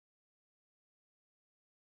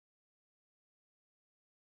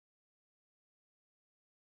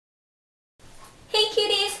Hey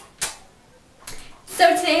cuties!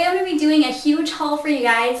 So today I'm going to be doing a huge haul for you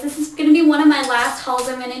guys. This is going to be one of my last hauls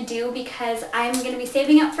I'm going to do because I'm going to be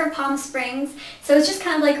saving up for Palm Springs. So it's just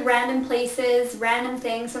kind of like random places, random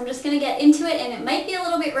things. So I'm just going to get into it, and it might be a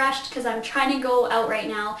little bit rushed because I'm trying to go out right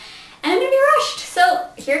now. And I'm going to be rushed. So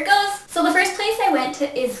here it goes. So the first place I went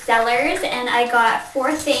to is Zellers, and I got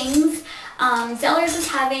 4 things. Zellers is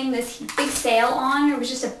having this big sale on. It was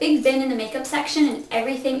just a big bin in the makeup section and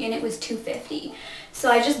everything in it was $2.50. So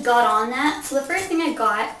I just got on that. So the first thing I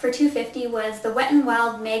got for $2.50 was the Wet n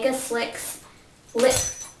Wild megaslicks lip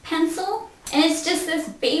pencil. And it's just this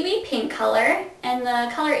baby pink color, and the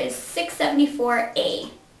color is 674A.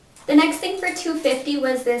 The next thing for $2.50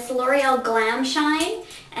 was this L'Oreal Glam Shine,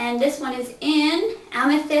 and this one is in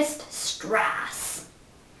Amethyst Strass.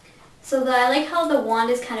 So I like how the wand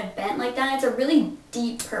is kind of bent like that. It's a really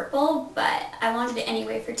deep purple, but I wanted it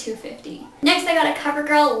anyway for $2.50. Next I got a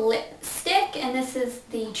Covergirl lipstick, and this is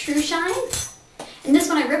the Trushine. And this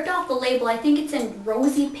one I ripped off the label. I think it's in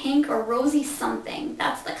Rosy Pink or Rosy something.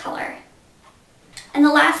 That's the color. And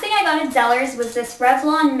the last thing I got at Zellers was this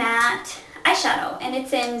Revlon matte eyeshadow, and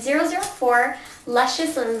it's in 004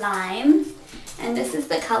 Luscious Lime, and this is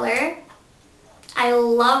the color. I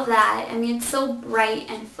love that. I mean, it's so bright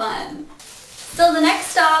and fun. So the next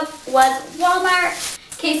stop was Walmart.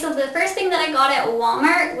 Okay, so the first thing that I got at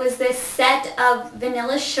Walmart was this set of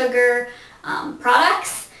vanilla sugar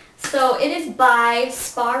products. So it is by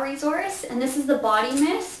Spa Resource, and this is the body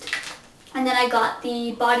mist. And then I got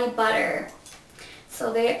the body butter.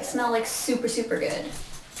 So they smell like super, super good.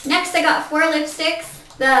 Next I got 4 lipsticks.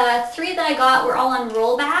 The 3 that I got were all on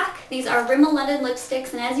rollback. These are Rimmel London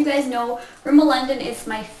lipsticks, and as you guys know, Rimmel London is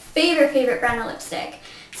my favorite brand of lipstick.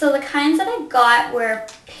 So the kinds that I got were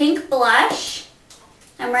Pink Blush.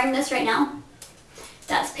 I'm wearing this right now.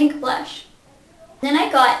 That's Pink Blush. Then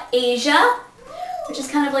I got Asia, which is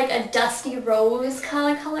kind of like a dusty rose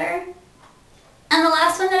color. And the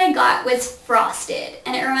last one that I got was Frosted,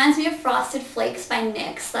 and it reminds me of Frosted Flakes by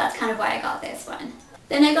NYX, so that's kind of why I got this one.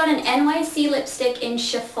 Then I got an NYC lipstick in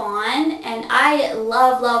Chiffon, and I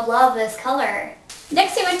love this color.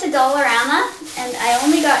 Next I went to Dollarama, and I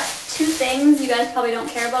only got 2 things. You guys probably don't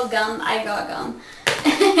care about gum. I got gum.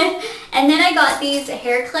 And then I got these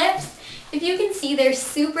hair clips. If you can see, they're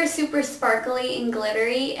super sparkly and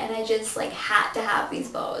glittery, and I just like had to have these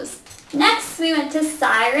bows. Next we went to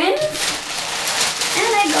Sirens,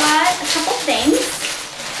 and I got a couple things.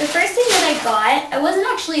 The first thing that I got, I wasn't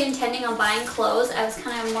actually intending on buying clothes. I was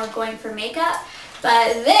kind of more going for makeup.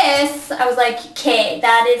 But this, I was like, okay,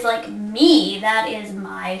 that is like me. That is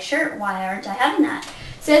my shirt. Why aren't I having that?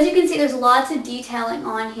 So as you can see, there's lots of detailing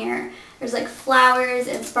on here. There's like flowers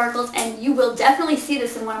and sparkles, and you will definitely see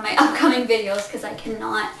this in one of my upcoming videos because I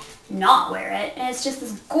cannot not wear it. And it's just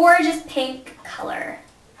this gorgeous pink color.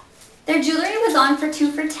 Their jewelry was on for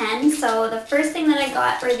 2 for $10, so the first thing that I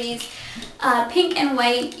got were these pink and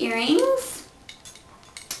white earrings,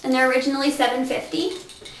 and they're originally $7.50.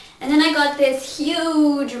 And then I got this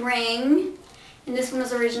huge ring, and this one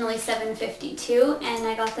was originally $7.50 too, and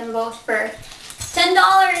I got them both for $10.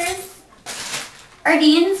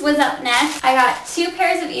 Ardene's was up next. I got 2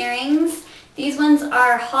 pairs of earrings. These ones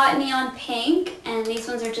are hot neon pink, and these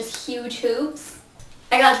ones are just huge hoops.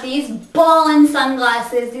 I got these ballin'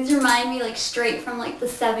 sunglasses. These remind me like straight from like the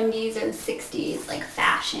 70s or the 60s, like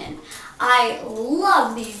fashion. I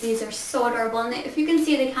love these. These are so adorable. And if you can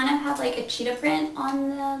see, they kind of have like a cheetah print on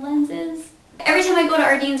the lenses. Every time I go to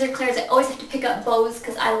Ardene's or Claire's, I always have to pick up bows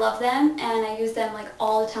because I love them and I use them like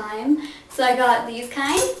all the time. So I got these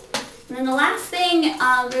kind. And then the last thing,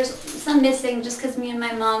 there's some missing just because me and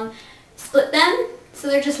my mom split them. So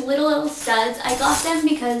they're just little studs. I got them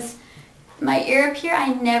because my ear up here,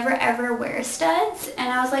 I never ever wear studs,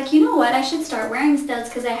 and I was like, you know what, I should start wearing studs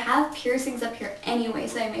because I have piercings up here anyway,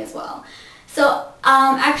 so I may as well. So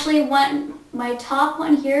actually my top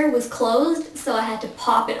one here was closed, so I had to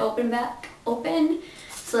pop it back open,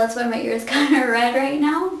 so that's why my ear is kind of red right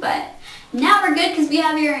now, but now we're good because we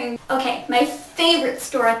have earrings. Okay, my favorite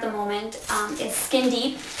store at the moment is Skin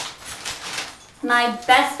Deep. My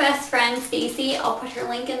best friend Stacy, I'll put her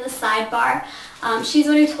link in the sidebar. She's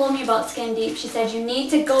the one who told me about Skin Deep. She said you need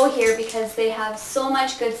to go here because they have so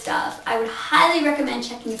much good stuff. I would highly recommend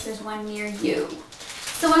checking if there's one near you.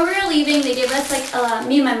 So when we were leaving, they gave us like,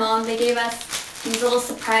 me and my mom, they gave us these little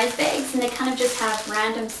surprise bags, and they kind of just have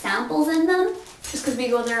random samples in them just because we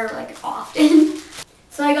go there like often.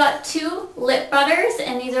 So I got 2 lip butters,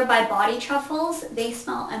 and these are by Truffles. They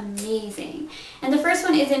smell amazing. And the first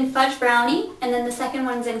one is in Fudge Brownie, and then the second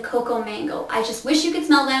one's in Cocoa Mango. I just wish you could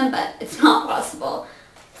smell them, but it's not possible.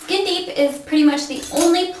 Skin Deep is pretty much the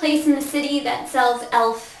only place in the city that sells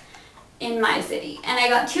e.l.f. in my city. And I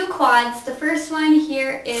got 2 quads. The first one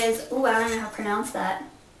here is, ooh, I don't know how to pronounce that.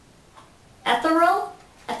 Ethereal?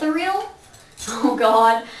 Oh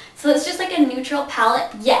god. So it's just like a neutral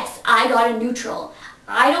palette. Yes, I got a neutral.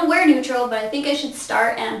 I don't wear neutral, but I think I should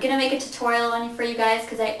start, and I'm going to make a tutorial on it for you guys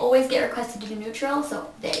because I always get requested to do neutral,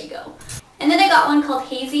 so there you go. And then I got one called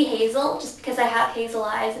Hazy Hazel, just because I have hazel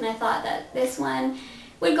eyes, and I thought that this one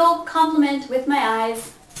would go complement with my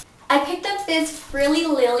eyes. I picked up this Frilly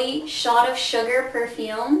Lily Shot of Sugar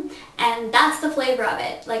perfume, and that's the flavor of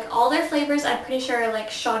it. Like, all their flavors I'm pretty sure are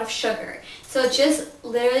like shot of sugar. So it just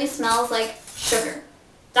literally smells like sugar.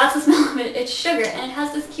 That's the smell of it. It's sugar, and it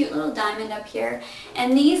has this cute little diamond up here.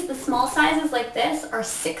 And these, the small sizes like this, are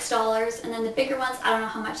 $6, and then the bigger ones, I don't know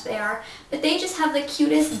how much they are, but they just have the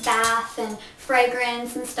cutest bath and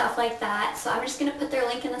fragrance and stuff like that. So I'm just going to put their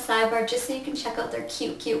link in the sidebar just so you can check out their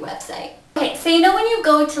cute website. Okay, so you know when you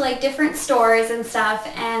go to like different stores and stuff,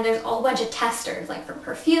 and there's a whole bunch of testers, like for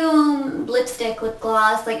perfume, lipstick, lip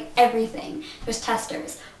gloss, like everything. There's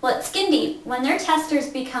testers. Well, at Skin Deep, when their testers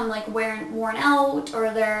become like worn out,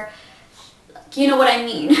 or they're, you know what I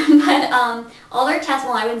mean. But all their tests,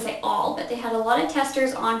 well, I wouldn't say all, but they had a lot of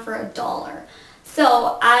testers on for $1.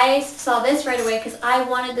 So I saw this right away because I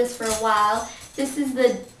wanted this for a while. This is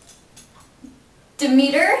the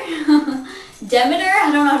Demeter,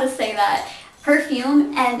 I don't know how to say that,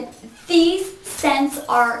 perfume, and these scents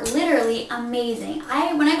are literally amazing.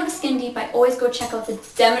 When I go to Skin Deep, I always go check out the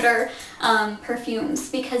Demeter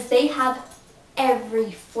perfumes because they have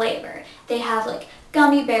every flavor. They have like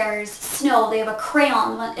gummy bears, snow, they have a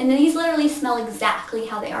crayon one, and these literally smell exactly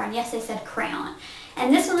how they are. And yes, I said crayon.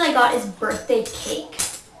 And this one that I got is birthday cake.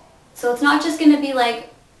 So it's not just going to be like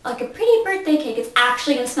a pretty birthday cake, it's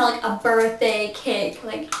actually going to smell like a birthday cake.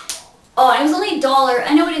 Like, oh, it was only $1.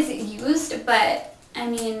 I know it is used, but I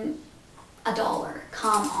mean, $1.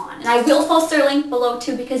 Come on. And I will post their link below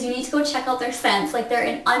too because you need to go check out their scents. Like,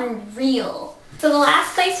 they're unreal. So the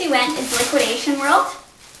last place we went is Liquidation World.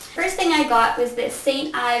 First thing I got was this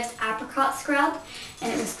St. Ives apricot scrub,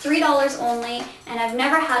 and it was $3 only, and I've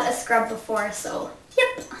never had a scrub before, so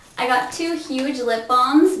yep. I got 2 huge lip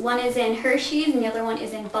balms. One is in Hershey's and the other one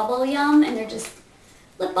is in Bubble Yum, and they're just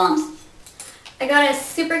lip balms. I got a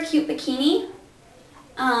super cute bikini.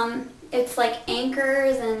 It's like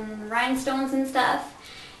anchors and rhinestones and stuff.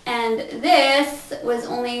 And this was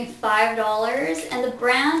only $5, and the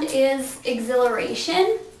brand is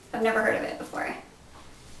Exhilaration. I've never heard of it before.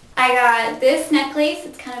 I got this necklace.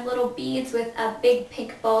 It's kind of little beads with a big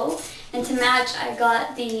pink bow. And to match, I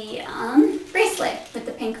got the bracelet with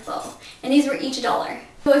the pink bow. And these were each $1.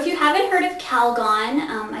 So if you haven't heard of Calgon,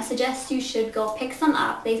 I suggest you should go pick some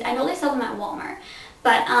up. I know they sell them at Walmart.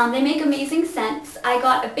 But they make amazing scents. I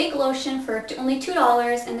got a big lotion for only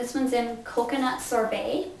 $2, and this one's in Coconut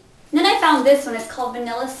Sorbet. And then I found this one. It's called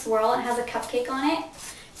Vanilla Swirl, and it has a cupcake on it.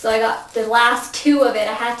 So I got the last 2 of it.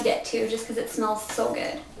 I had to get 2 just because it smells so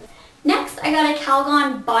good. Next, I got a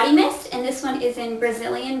Calgon Body Mist, and this one is in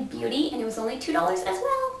Brazilian Beauty, and it was only $2 as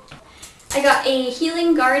well. I got a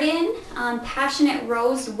Healing Garden Passionate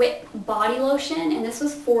Rose Whip Body Lotion, and this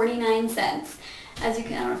was 49 cents. As you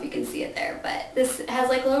can, I don't know if you can see it there, but this has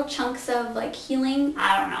like little chunks of like healing,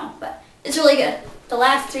 I don't know, but it's really good. The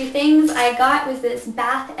last 3 things I got was this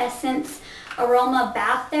Bath Essence Aroma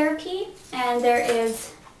Bath Therapy, and there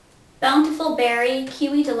is Bountiful Berry,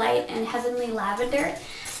 Kiwi Delight, and Heavenly Lavender.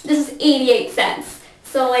 This is 88 cents.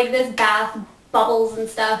 So like this bath bubbles and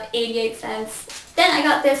stuff, 88 cents. Then I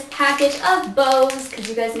got this package of bows, because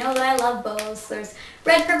you guys know that I love bows. There's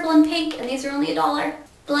red, purple, and pink, and these are only $1.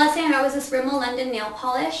 The last thing I got was this Rimmel London nail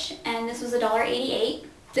polish, and this was $1.88.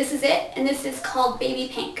 This is it, and this is called Baby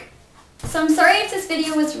Pink. So I'm sorry if this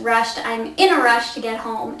video was rushed. I'm in a rush to get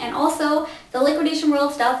home, and also the Liquidation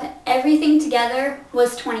World stuff, everything together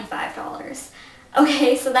was $25.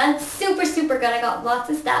 Okay, so that's super good. I got lots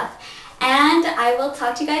of stuff, and I will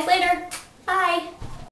talk to you guys later. Bye!